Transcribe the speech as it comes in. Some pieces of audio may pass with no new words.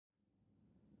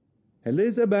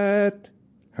"Elizabeth!"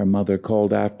 her mother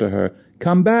called after her.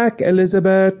 "Come back,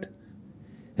 Elizabeth!"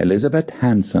 Elizabeth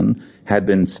Hansen had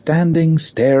been standing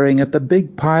staring at the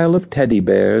big pile of teddy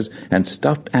bears and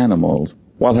stuffed animals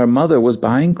while her mother was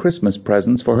buying Christmas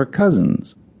presents for her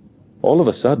cousins. All of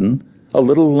a sudden, a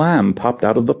little lamb popped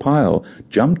out of the pile,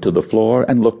 jumped to the floor,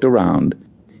 and looked around.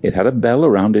 It had a bell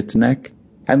around its neck,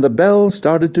 and the bell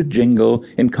started to jingle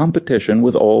in competition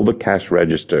with all the cash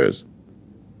registers.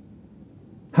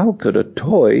 How could a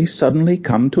toy suddenly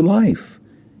come to life?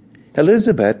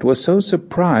 Elizabeth was so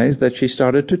surprised that she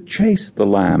started to chase the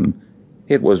lamb.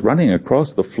 It was running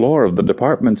across the floor of the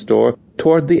department store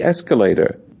toward the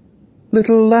escalator.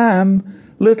 Little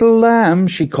lamb,"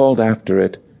 she called after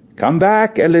it. "Come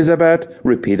back, Elizabeth,"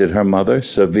 repeated her mother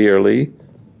severely.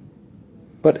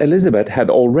 But Elizabeth had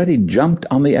already jumped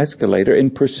on the escalator in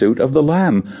pursuit of the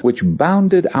lamb, which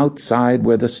bounded outside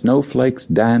where the snowflakes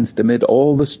danced amid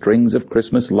all the strings of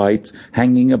Christmas lights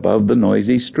hanging above the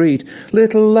noisy street.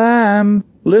 Little lamb!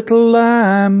 Little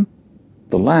lamb!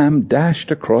 The lamb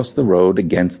dashed across the road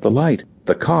against the light.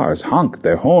 The cars honked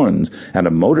their horns, and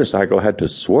a motorcycle had to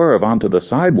swerve onto the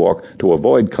sidewalk to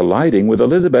avoid colliding with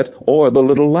Elizabeth or the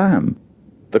little lamb.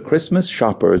 The Christmas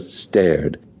shoppers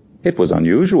stared. It was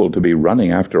unusual to be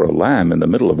running after a lamb in the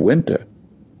middle of winter.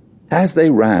 As they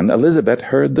ran, Elizabeth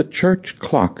heard the church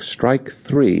clock strike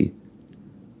 3.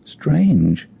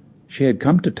 Strange. She had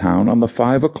come to town on the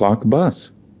 5 o'clock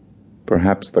bus.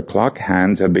 Perhaps the clock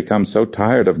hands had become so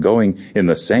tired of going in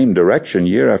the same direction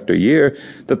year after year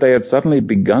that they had suddenly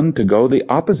begun to go the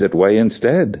opposite way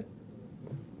instead.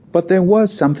 But there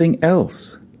was something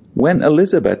else. When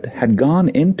Elizabeth had gone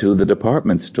into the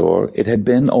department store, it had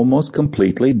been almost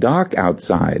completely dark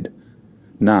outside.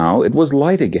 Now it was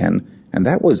light again, and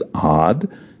that was odd,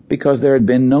 because there had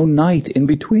been no night in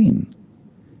between.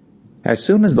 As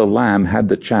soon as the lamb had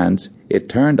the chance, it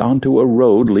turned onto a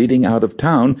road leading out of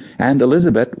town, and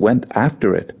Elizabeth went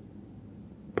after it.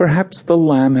 Perhaps the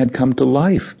lamb had come to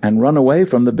life and run away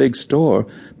from the big store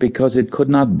because it could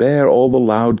not bear all the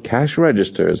loud cash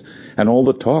registers and all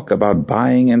the talk about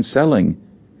buying and selling.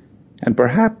 And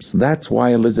perhaps that's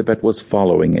why Elizabeth was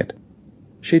following it.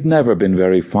 She'd never been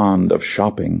very fond of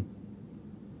shopping.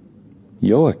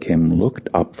 Joachim looked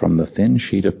up from the thin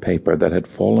sheet of paper that had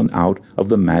fallen out of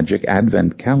the magic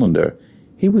advent calendar.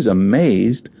 He was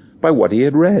amazed by what he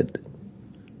had read.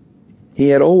 He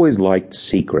had always liked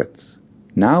secrets.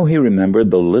 Now he remembered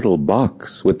the little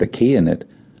box with the key in it,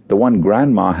 the one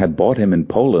Grandma had bought him in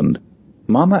Poland.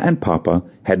 Mama and Papa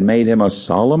had made him a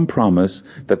solemn promise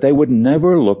that they would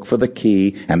never look for the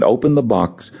key and open the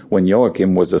box when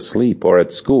Joachim was asleep or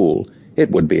at school.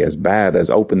 It would be as bad as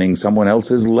opening someone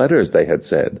else's letters, they had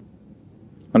said.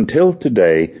 Until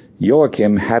today,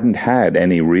 Joachim hadn't had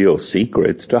any real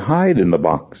secrets to hide in the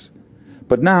box.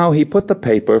 But now he put the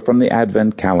paper from the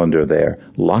advent calendar there,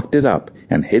 locked it up,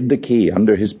 and hid the key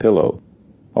under his pillow.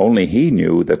 Only he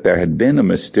knew that there had been a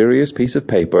mysterious piece of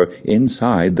paper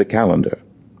inside the calendar.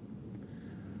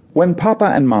 When Papa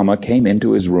and Mama came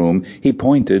into his room, he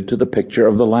pointed to the picture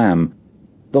of the lamb.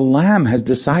 The lamb has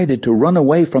decided to run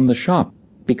away from the shop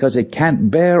because it can't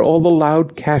bear all the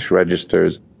loud cash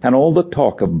registers and all the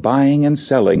talk of buying and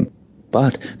selling.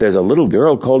 But there's a little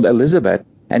girl called Elizabeth,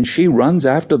 and she runs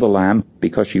after the lamb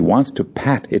because she wants to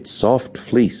pat its soft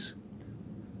fleece.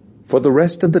 For the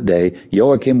rest of the day,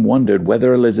 Joachim wondered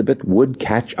whether Elizabeth would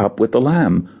catch up with the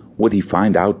lamb. Would he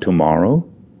find out tomorrow?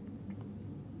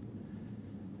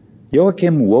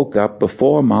 Joachim woke up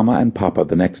before Mama and Papa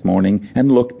the next morning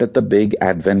and looked at the big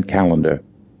advent calendar.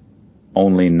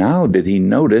 Only now did he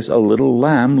notice a little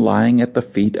lamb lying at the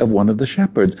feet of one of the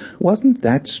shepherds. Wasn't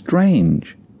that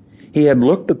strange? He had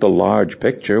looked at the large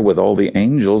picture with all the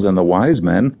angels and the wise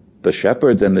men, the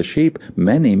shepherds and the sheep,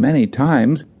 many, many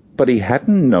times, but he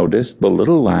hadn't noticed the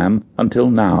little lamb until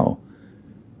now.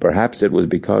 Perhaps it was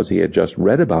because he had just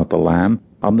read about the lamb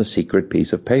on the secret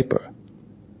piece of paper.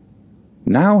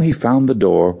 Now he found the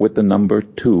door with the number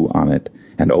 2 on it,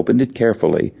 and opened it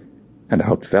carefully, and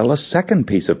out fell a second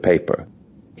piece of paper.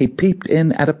 He peeped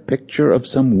in at a picture of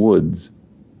some woods.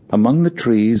 Among the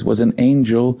trees was an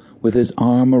angel with his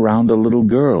arm around a little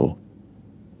girl.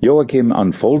 Joachim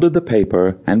unfolded the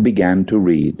paper and began to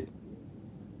read.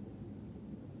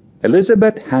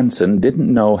 Elizabeth Hansen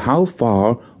didn't know how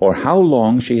far or how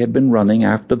long she had been running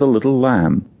after the little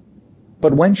lamb.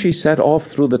 But when she set off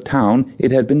through the town,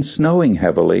 it had been snowing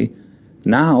heavily.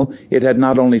 Now it had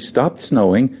not only stopped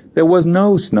snowing, there was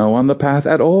no snow on the path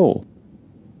at all.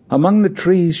 Among the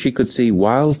trees she could see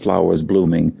wildflowers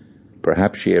blooming.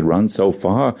 Perhaps she had run so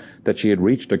far that she had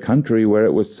reached a country where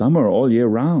it was summer all year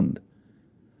round.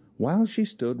 While she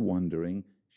stood wondering,